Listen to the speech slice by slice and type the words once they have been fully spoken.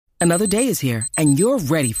Another day is here, and you're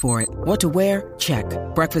ready for it. What to wear? Check.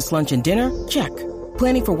 Breakfast, lunch, and dinner? Check.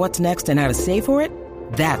 Planning for what's next and how to save for it?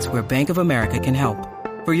 That's where Bank of America can help.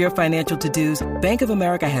 For your financial to-dos, Bank of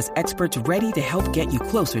America has experts ready to help get you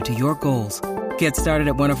closer to your goals. Get started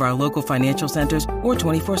at one of our local financial centers or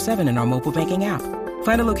 24/7 in our mobile banking app.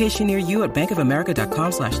 Find a location near you at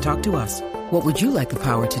bankofamerica.com/talktous. What would you like the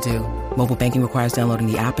power to do? Mobile banking requires downloading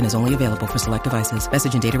the app and is only available for select devices.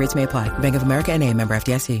 Message and data rates may apply. Bank of America NA, member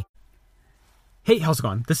FDIC. Hey, how's it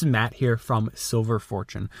going? This is Matt here from Silver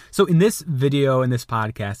Fortune. So in this video, in this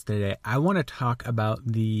podcast today, I want to talk about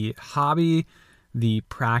the hobby, the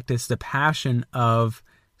practice, the passion of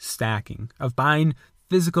stacking, of buying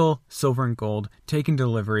physical silver and gold, taking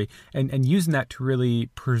delivery, and using that to really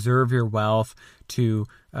preserve your wealth, to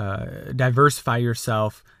diversify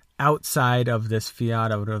yourself outside of this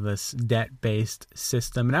fiat, out of this debt-based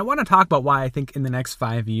system. And I want to talk about why I think in the next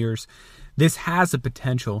 5 years, this has the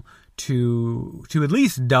potential to at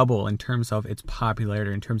least double in terms of its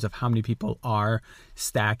popularity, in terms of how many people are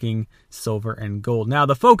stacking silver and gold. Now,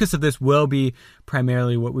 the focus of this will be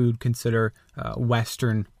primarily what we would consider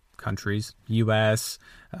Western countries, US,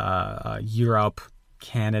 Europe,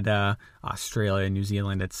 Canada, Australia, New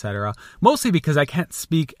Zealand, etc. Mostly because I can't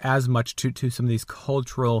speak as much to some of these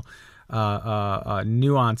cultural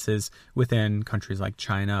nuances within countries like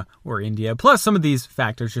China or India. Plus, some of these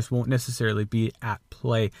factors just won't necessarily be at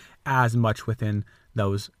play as much within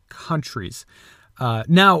those countries.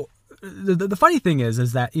 Now, the funny thing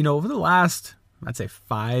is that, over the last, I'd say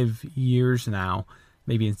 5 years now,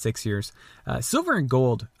 maybe in 6 years, silver and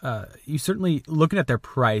gold, you certainly, looking at their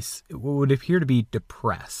price, it would appear to be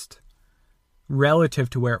depressed relative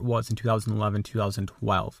to where it was in 2011,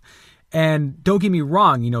 2012. And don't get me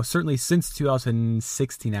wrong, certainly since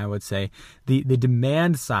 2016, I would say, the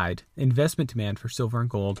demand side, investment demand for silver and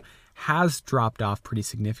gold has dropped off pretty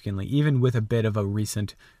significantly, even with a bit of a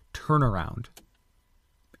recent turnaround.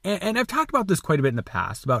 And I've talked about this quite a bit in the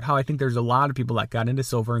past, about how I think there's a lot of people that got into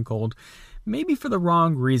silver and gold, maybe for the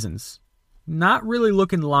wrong reasons. Not really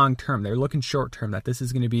looking long term. They're looking short term, that this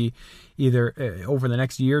is going to be either over the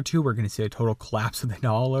next year or two, we're going to see a total collapse of the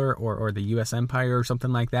dollar or the U.S. empire or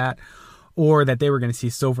something like that. Or that they were going to see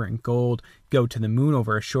silver and gold go to the moon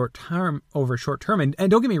over a short term. And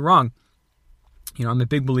don't get me wrong, I'm a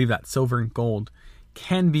big believer that silver and gold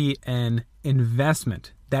can be an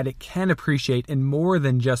investment, that it can appreciate in more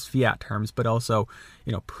than just fiat terms, but also,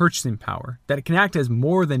 purchasing power, that it can act as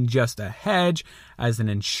more than just a hedge, as an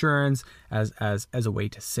insurance, as a way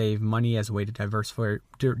to save money, as a way to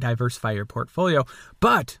diversify your portfolio.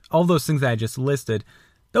 But all those things that I just listed,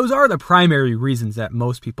 those are the primary reasons that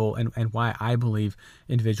most people, and why I believe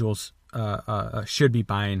individuals should be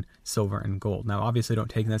buying silver and gold. Now, obviously, don't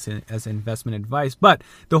take this as investment advice, but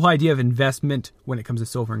the whole idea of investment when it comes to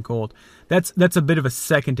silver and gold, that's a bit of a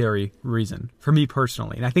secondary reason for me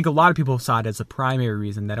personally. And I think a lot of people saw it as a primary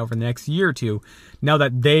reason, that over the next year or two, now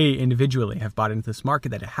that they individually have bought into this market,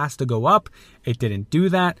 that it has to go up. It didn't do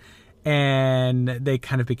that, and they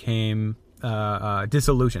kind of became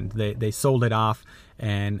disillusioned. They sold it off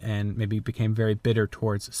and maybe became very bitter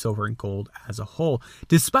towards silver and gold as a whole.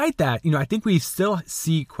 Despite that, I think we still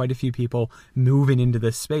see quite a few people moving into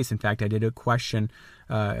this space. In fact, I did a question,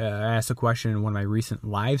 I asked a question in one of my recent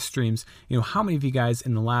live streams, how many of you guys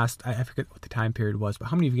in the last, I forget what the time period was, but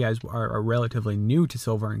how many of you guys are relatively new to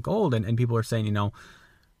silver and gold? And people are saying,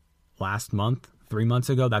 last month, 3 months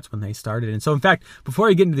ago, that's when they started. And so, in fact, before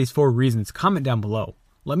I get into these 4 reasons, comment down below.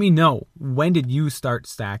 Let me know, when did you start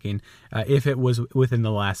stacking, if it was within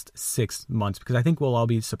the last 6 months, because I think we'll all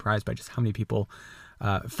be surprised by just how many people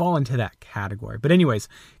fall into that category. But anyways,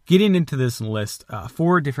 getting into this list,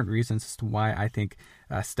 4 different reasons as to why I think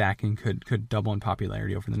stacking could double in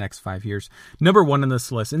popularity over the next 5 years. Number 1 on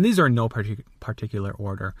this list, and these are in no particular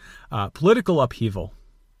order, political upheaval.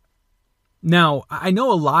 Now, I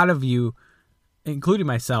know a lot of you, including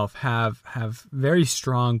myself, have very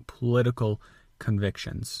strong political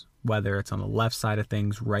convictions, whether it's on the left side of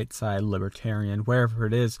things, right side, libertarian, wherever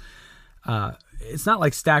it is. It's not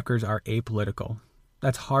like stackers are apolitical.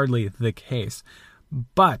 That's hardly the case.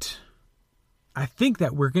 But I think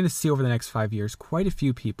that we're going to see over the next 5 years quite a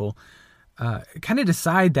few people kind of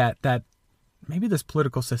decide that maybe this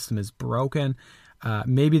political system is broken.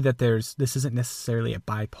 Maybe that this isn't necessarily a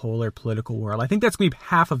bipolar political world. I think that's going to be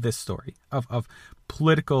half of this story of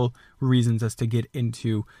political reasons as to get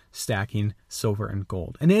into stacking silver and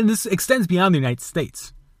gold. And then this extends beyond the United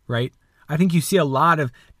States, right? I think you see a lot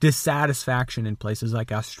of dissatisfaction in places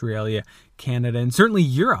like Australia, Canada, and certainly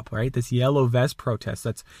Europe, right? This yellow vest protest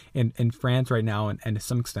that's in France right now and to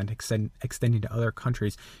some extent extending to other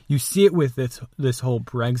countries. You see it with this whole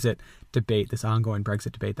Brexit debate, this ongoing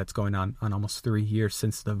Brexit debate that's going on almost 3 years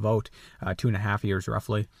since the vote, 2.5 years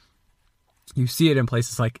roughly. You see it in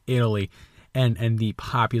places like Italy and the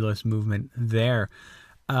populist movement there.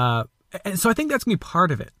 And so I think that's going to be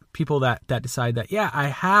part of it. People that decide that, yeah,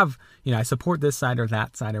 I support this side or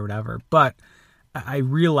that side or whatever, but I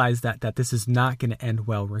realize that this is not going to end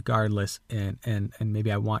well regardless, and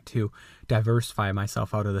maybe I want to diversify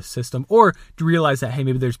myself out of the system, or to realize that, hey,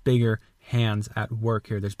 maybe there's bigger hands at work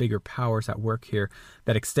here, there's bigger powers at work here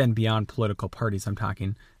that extend beyond political parties. I'm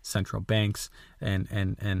talking central banks and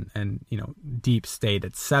deep state,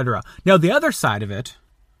 etc. Now, the other side of it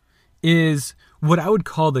is what I would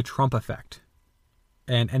call the Trump effect.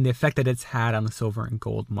 And the effect that it's had on the silver and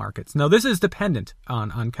gold markets. Now, this is dependent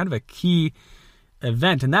on kind of a key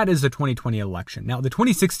event, and that is the 2020 election. Now, the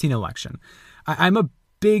 2016 election, I'm a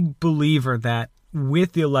big believer that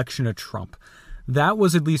with the election of Trump, that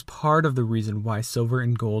was at least part of the reason why silver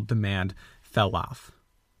and gold demand fell off.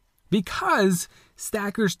 Because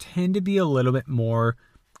stackers tend to be a little bit more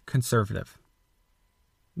conservative.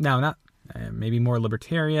 Now, not maybe more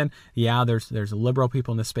libertarian. Yeah, there's liberal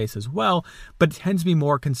people in this space as well, but it tends to be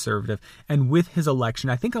more conservative. And with his election,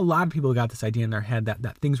 I think a lot of people got this idea in their head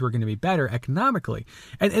that things were going to be better economically.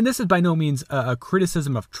 And this is by no means a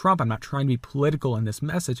criticism of Trump. I'm not trying to be political in this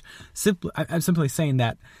message. I'm simply saying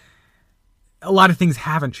that a lot of things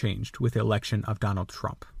haven't changed with the election of Donald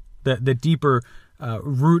Trump. The deeper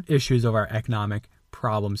root issues of our economic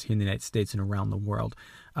problems here in the United States and around the world.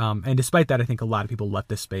 And despite that, I think a lot of people left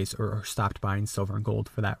this space or stopped buying silver and gold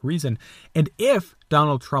for that reason. And if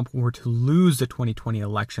Donald Trump were to lose the 2020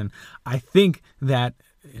 election, I think that,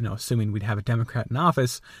 assuming we'd have a Democrat in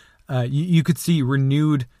office, you could see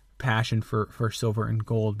renewed passion for silver and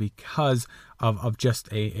gold because of just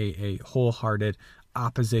a wholehearted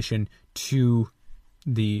opposition to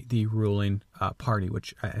the ruling party,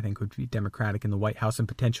 which I think would be Democratic in the White House and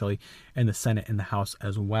potentially in the Senate and the House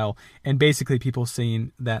as well. And basically people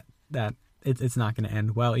seeing that it's not going to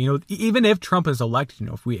end well. Even if Trump is elected,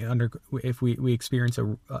 if we experience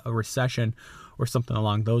a recession or something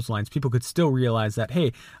along those lines, people could still realize that,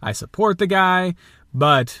 hey, I support the guy,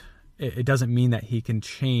 but it doesn't mean that he can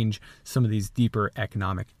change some of these deeper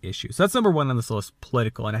economic issues. So that's number one on this list,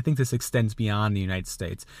 political. And I think this extends beyond the United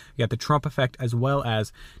States. You got the Trump effect as well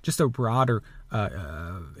as just a broader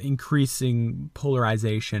increasing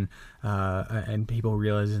polarization and people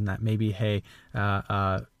realizing that maybe, hey,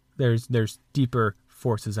 there's deeper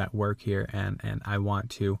forces at work here and I want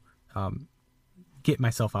to get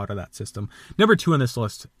myself out of that system. Number two on this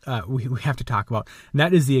list we have to talk about, and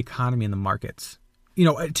that is the economy and the markets.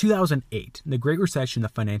 2008, the Great Recession, the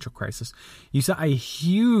financial crisis, you saw a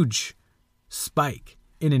huge spike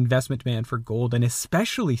in investment demand for gold and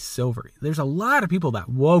especially silver. There's a lot of people that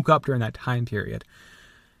woke up during that time period.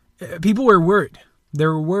 People were worried. They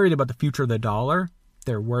were worried about the future of the dollar.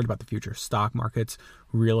 They're worried about the future of stock markets,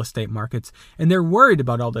 real estate markets, and they're worried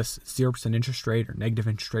about all this 0% interest rate or negative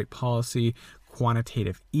interest rate policy,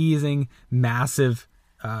 quantitative easing, massive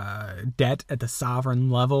debt at the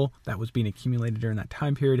sovereign level that was being accumulated during that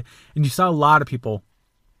time period. And you saw a lot of people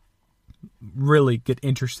really get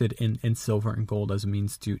interested in silver and gold as a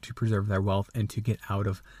means to preserve their wealth and to get out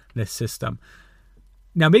of this system.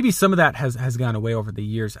 Now, maybe some of that has gone away over the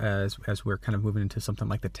years as we're kind of moving into something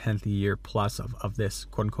like the 10th year plus of this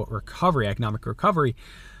quote unquote recovery, economic recovery.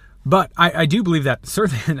 But I do believe that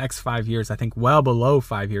certainly in the next 5 years, I think well before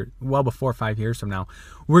 5 years from now,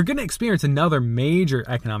 we're going to experience another major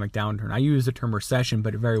economic downturn. I use the term recession,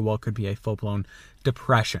 but it very well could be a full-blown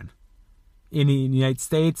depression in the United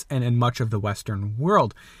States and in much of the Western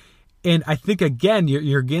world. And I think, again,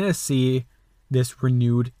 you're going to see this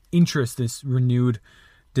renewed interest, this renewed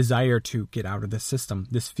desire to get out of the system,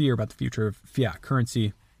 this fear about the future of fiat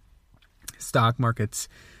currency, stock markets,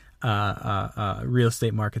 real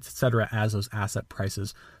estate markets, etc., as those asset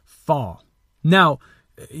prices fall. Now,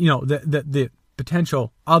 the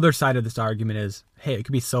potential other side of this argument is, hey, it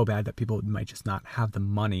could be so bad that people might just not have the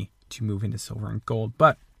money to move into silver and gold.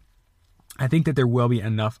 But I think that there will be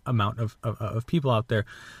enough amount of people out there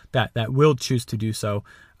that will choose to do so.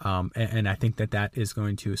 And I think that is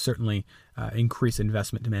going to certainly increase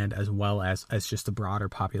investment demand as well as just the broader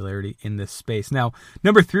popularity in this space. Now,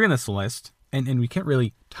 number three on this list, and we can't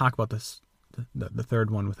really talk about this, the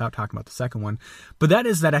third one without talking about the second one, but that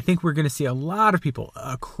is that I think we're going to see a lot of people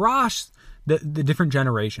across the different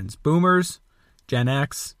generations, boomers, Gen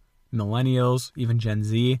X, millennials, even Gen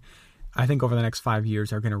Z, I think over the next 5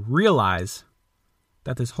 years, are going to realize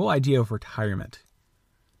that this whole idea of retirement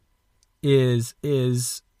is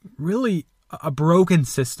really a broken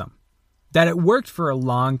system. That it worked for a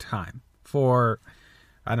long time, for,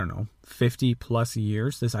 50 plus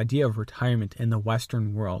years, this idea of retirement in the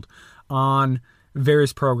Western world on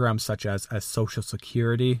various programs such as Social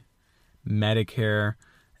Security, Medicare,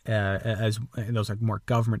 as those are more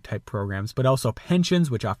government type programs, but also pensions,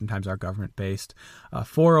 which oftentimes are government based,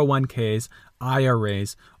 401ks,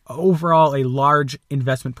 IRAs, overall a large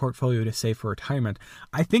investment portfolio to save for retirement.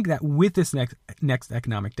 I think that with this next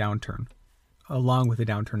economic downturn, along with the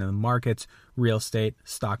downturn in the markets, real estate,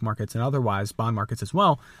 stock markets, and otherwise bond markets as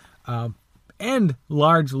well, and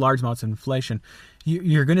large amounts of inflation,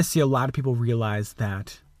 you're going to see a lot of people realize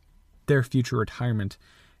that their future retirement,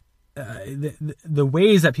 the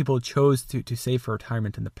ways that people chose to save for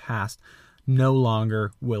retirement in the past no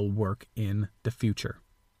longer will work in the future.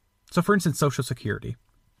 So for instance, Social Security.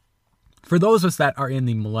 For those of us that are in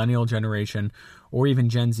the millennial generation or even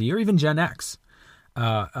Gen Z or even Gen X,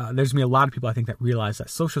 there's going to be a lot of people, I think, that realize that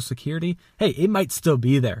Social Security, hey, it might still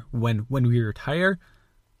be there when we retire,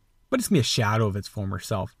 but it's going to be a shadow of its former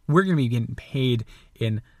self. We're going to be getting paid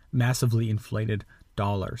in massively inflated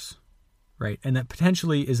dollars, right? And that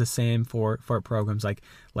potentially is the same for programs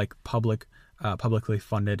like publicly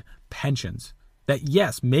funded pensions. That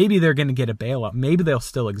yes, maybe they're going to get a bailout. Maybe they'll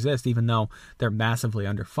still exist, even though they're massively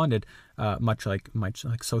underfunded, much like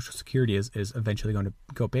Social Security is eventually going to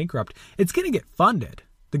go bankrupt. It's going to get funded.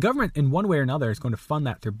 The government, in one way or another, is going to fund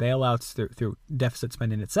that through bailouts, through deficit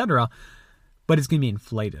spending, etc. But it's going to be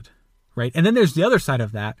inflated, right? And then there's the other side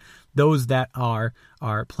of that: those that are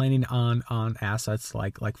planning on assets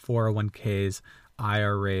like 401ks,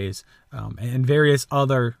 IRAs, and various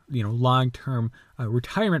other long-term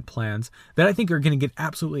retirement plans that I think are going to get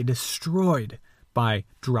absolutely destroyed by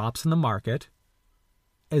drops in the market,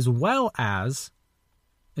 as well as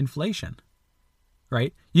inflation,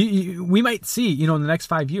 right? We might see, in the next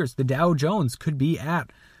 5 years, the Dow Jones could be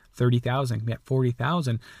at 30,000, be at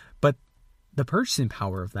 40,000, but the purchasing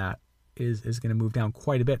power of that is going to move down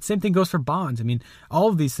quite a bit. Same thing goes for bonds. I mean, all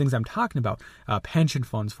of these things I'm talking about, pension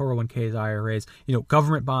funds, 401ks, IRAs,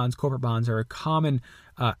 government bonds, corporate bonds are a common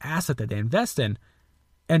asset that they invest in.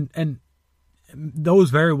 And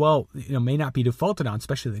those very well, may not be defaulted on,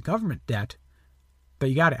 especially the government debt. But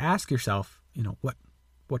you got to ask yourself,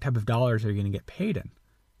 what type of dollars are you going to get paid in?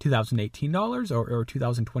 2018 dollars or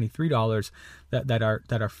 2023 dollars that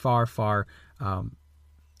are far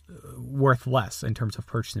worth less in terms of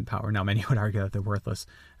purchasing power. Now, many would argue that they're worthless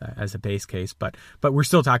as a base case, but we're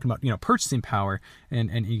still talking about purchasing power,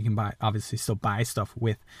 and you can obviously still buy stuff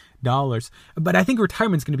with dollars. But I think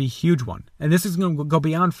retirement's going to be a huge one, and this is going to go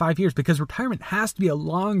beyond 5 years because retirement has to be a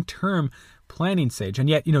long-term planning stage. And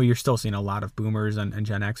yet, you're still seeing a lot of boomers and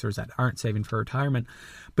Gen Xers that aren't saving for retirement.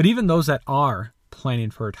 But even those that are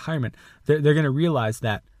planning for retirement, they're going to realize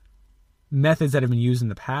that methods that have been used in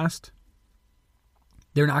the past,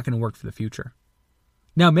 they're not going to work for the future.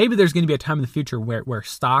 Now, maybe there's going to be a time in the future where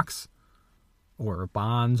stocks or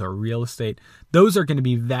bonds or real estate, those are going to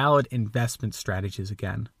be valid investment strategies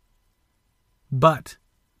again. But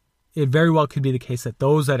it very well could be the case that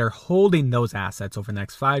those that are holding those assets over the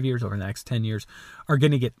next 5 years, over the next 10 years, are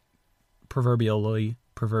going to get proverbially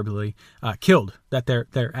killed, that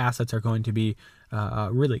their assets are going to be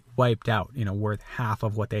really wiped out, worth half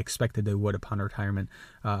of what they expected they would upon retirement,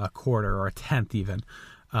 a quarter or a tenth even.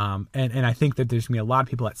 And I think that there's going to be a lot of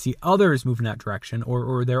people that see others move in that direction,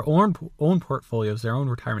 or their own portfolios, their own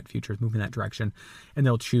retirement futures move in that direction, and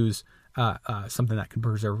they'll choose something that can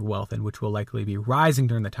preserve wealth and which will likely be rising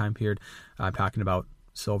during the time period. I'm talking about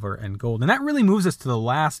silver and gold. And that really moves us to the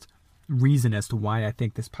last reason as to why I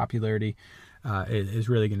think this popularity is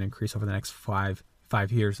really going to increase over the next five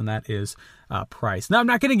years, and that is price. Now, I'm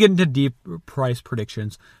not going to get into deep price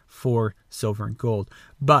predictions for silver and gold,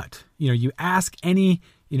 but you ask any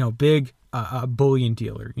big bullion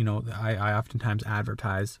dealer. I oftentimes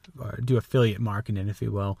advertise or do affiliate marketing, if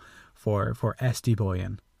you will, for SD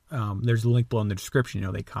Bullion. There's a link below in the description.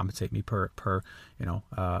 They compensate me per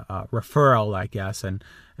referral, I guess. And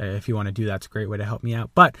if you want to do that, it's a great way to help me out.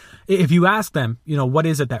 But if you ask them, what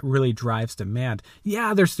is it that really drives demand?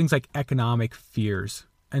 Yeah, there's things like economic fears,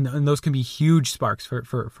 and those can be huge sparks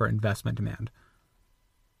for investment demand.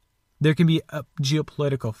 There can be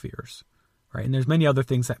geopolitical fears, right? And there's many other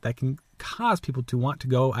things that can cause people to want to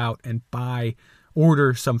go out and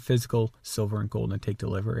order some physical silver and gold and take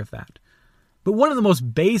delivery of that. But one of the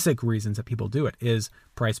most basic reasons that people do it is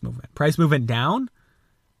price movement. Price movement down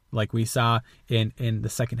like we saw in the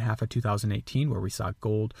second half of 2018, where we saw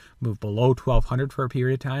gold move below $1,200 for a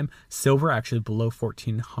period of time, silver actually below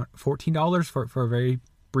 $14 for a very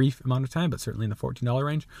brief amount of time, but certainly in the $14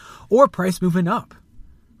 range, or price moving up,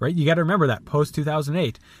 right? You got to remember that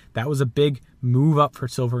post-2008, that was a big move up for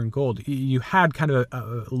silver and gold. You had kind of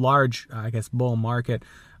a large, I guess, bull market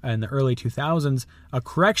in the early 2000s, a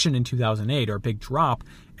correction in 2008 or a big drop,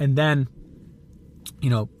 and then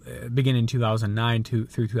beginning in 2009 through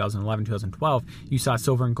 2011, 2012, you saw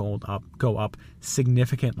silver and gold go up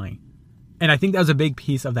significantly. And I think that was a big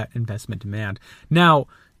piece of that investment demand. Now,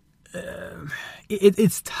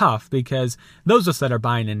 it's tough because those of us that are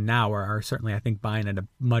buying in now are certainly, I think, buying at a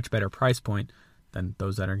much better price point than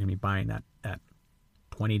those that are going to be buying at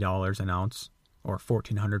 $20 an ounce or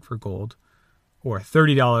 $1,400 for gold or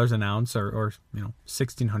 $30 an ounce or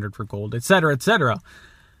 $1,600 for gold, et cetera, et cetera.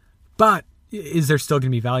 But is there still going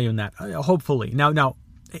to be value in that? Hopefully. Now,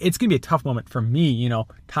 it's going to be a tough moment for me,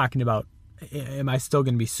 talking about, am I still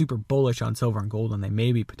going to be super bullish on silver and gold when they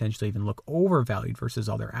maybe potentially even look overvalued versus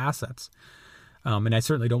other assets? And I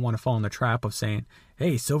certainly don't want to fall in the trap of saying,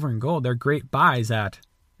 hey, silver and gold, they're great buys at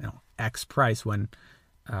X price when,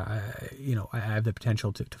 I have the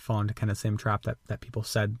potential to fall into kind of the same trap that people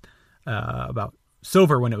said about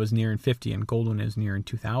silver when it was nearing 50 and gold when it was nearing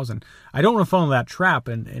 2,000. I don't want to fall into that trap,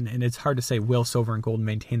 and it's hard to say will silver and gold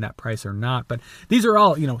maintain that price or not. But these are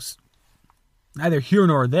all, neither here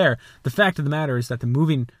nor there. The fact of the matter is that the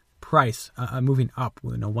moving price, moving up,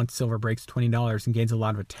 once silver breaks $20 and gains a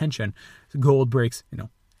lot of attention, gold breaks,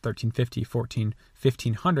 $1,350, $1,400,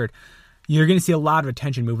 $1,500. You're going to see a lot of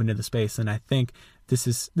attention move into the space, and I think this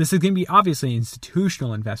is going to be obviously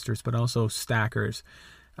institutional investors, but also stackers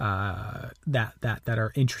that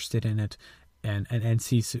are interested in it and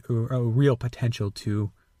see a real potential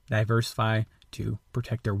to diversify, to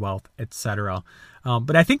protect their wealth, etc.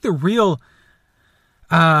 But I think the real,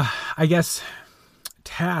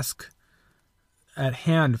 task at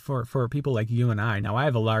hand for people like you and I. Now, I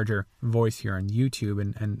have a larger voice here on YouTube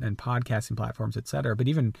and podcasting platforms, etc. But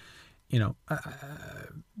even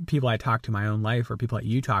people I talk to in my own life, or people that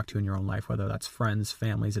you talk to in your own life, whether that's friends,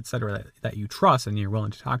 families, etc., that you trust and you're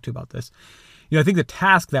willing to talk to about this. I think the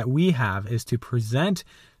task that we have is to present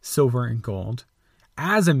silver and gold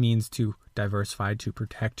as a means to diversify, to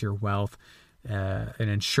protect your wealth, an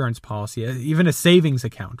insurance policy, even a savings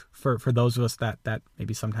account for those of us that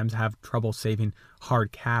maybe sometimes have trouble saving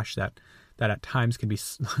hard cash that at times can be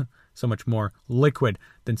so much more liquid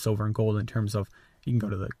than silver and gold in terms of you can go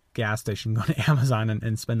to the gas station, go to Amazon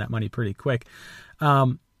and spend that money pretty quick.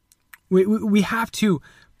 We have to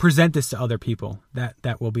present this to other people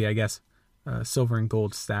that will be, I guess, silver and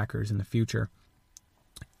gold stackers in the future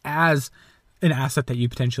as an asset that you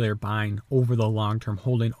potentially are buying over the long term,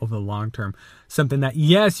 holding over the long term. Something that,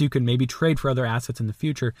 yes, you can maybe trade for other assets in the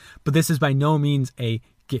future, but this is by no means a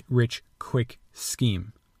get rich quick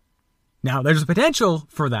scheme. Now, there's a potential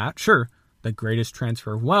for that, sure. The greatest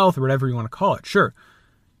transfer of wealth, or whatever you want to call it, sure.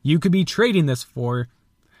 You could be trading this for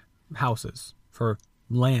houses, for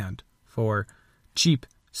land, for cheap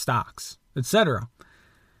stocks, etc.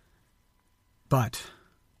 But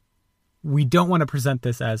we don't want to present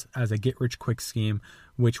this as a get-rich-quick scheme,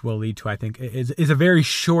 which will lead to, I think, is a very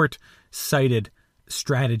short-sighted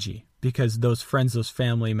strategy, because those friends, those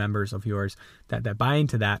family members of yours that buy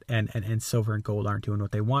into that and silver and gold aren't doing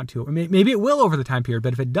what they want to. Maybe it will over the time period,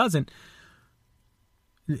 but if it doesn't,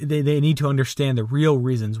 they need to understand the real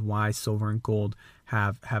reasons why silver and gold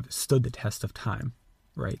have stood the test of time,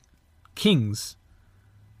 right? Kings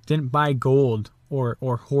didn't buy gold or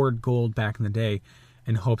hoard gold back in the day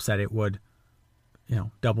in hopes that it would,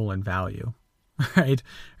 double in value, right?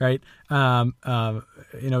 The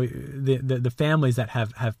families that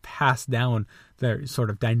have passed down their sort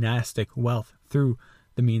of dynastic wealth through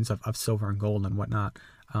the means of silver and gold and whatnot,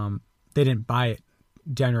 they didn't buy it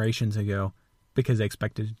generations ago because they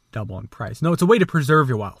expected to double in price. No, it's a way to preserve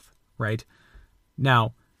your wealth, right?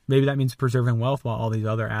 Now, maybe that means preserving wealth while all these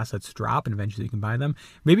other assets drop and eventually you can buy them.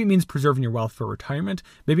 Maybe it means preserving your wealth for retirement.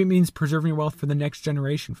 Maybe it means preserving your wealth for the next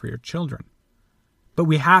generation, for your children. But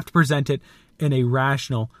we have to present it in a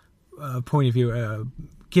rational point of view,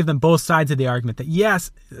 give them both sides of the argument that,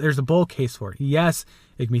 yes, there's a bull case for it. Yes,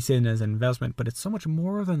 it can be seen as an investment, but it's so much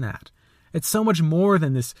more than that. It's so much more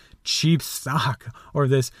than this cheap stock or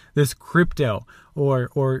this crypto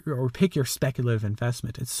or pick your speculative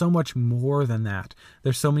investment. It's so much more than that.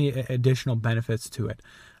 There's so many additional benefits to it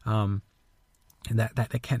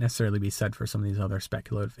that can't necessarily be said for some of these other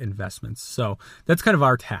speculative investments. So that's kind of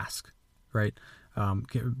our task, right?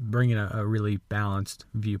 Bringing a really balanced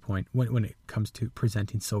viewpoint when it comes to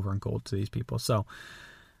presenting silver and gold to these people. So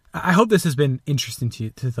I hope this has been interesting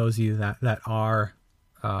to those of you that are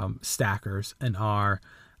stackers and are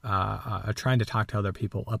trying to talk to other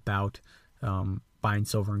people about buying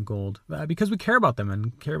silver and gold, because we care about them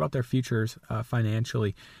and care about their futures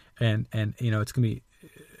financially, and it's going to be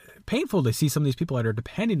painful to see some of these people that are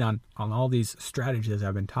depending on all these strategies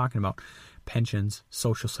I've been talking about: pensions,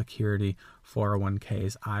 Social Security,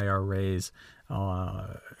 401ks, IRAs,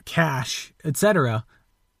 cash, etc.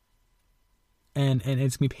 And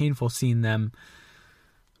it's going to be painful seeing them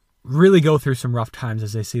really go through some rough times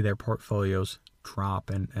as they see their portfolios drop.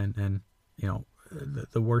 And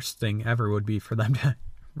the worst thing ever would be for them to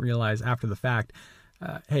realize after the fact,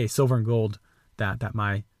 hey, silver and gold that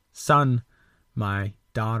my son, my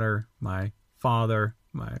daughter, my father,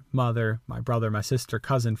 my mother, my brother, my sister,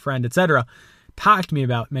 cousin, friend, etc. talked to me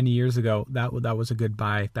about many years ago, that was a good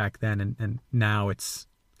buy back then. And now it's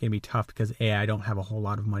going to be tough because A, I don't have a whole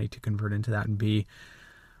lot of money to convert into that, and B,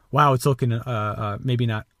 wow, it's looking maybe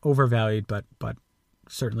not overvalued, but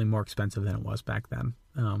certainly more expensive than it was back then.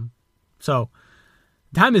 So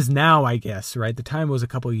time is now, I guess, right? The time was a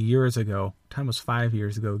couple of years ago. Time was 5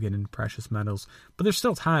 years ago getting into precious metals, but there's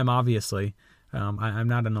still time, obviously. I'm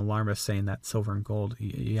not an alarmist saying that silver and gold,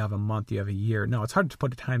 you have a month, you have a year. No, it's hard to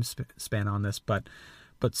put a time span on this, but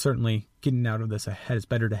certainly getting out of this ahead is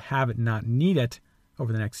better to have it and not need it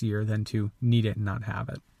over the next year than to need it and not have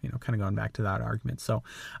it. Kind of going back to that argument. So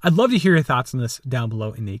I'd love to hear your thoughts on this down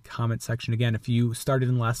below in the comment section. Again, if you started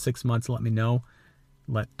in the last 6 months, let me know.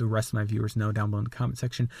 Let the rest of my viewers know down below in the comment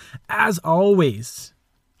section. As always,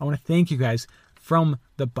 I want to thank you guys from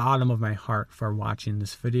the bottom of my heart for watching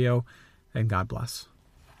this video, and God bless.